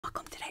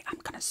I'm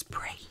gonna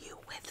spray you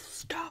with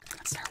stuff. I'm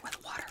gonna start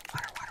with water.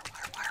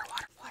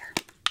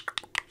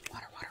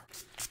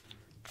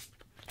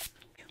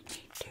 You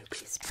need to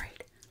be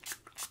sprayed.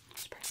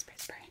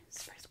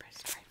 Spray.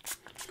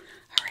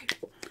 Alright.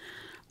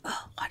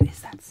 Oh, what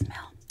is that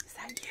smell? Is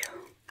that you?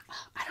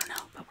 Oh, I don't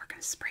know, but we're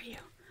gonna spray you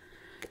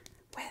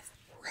with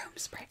room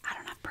spray. I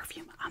don't have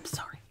perfume. I'm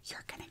sorry.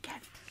 You're gonna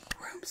get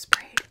room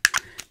sprayed.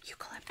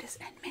 Eucalyptus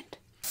and mint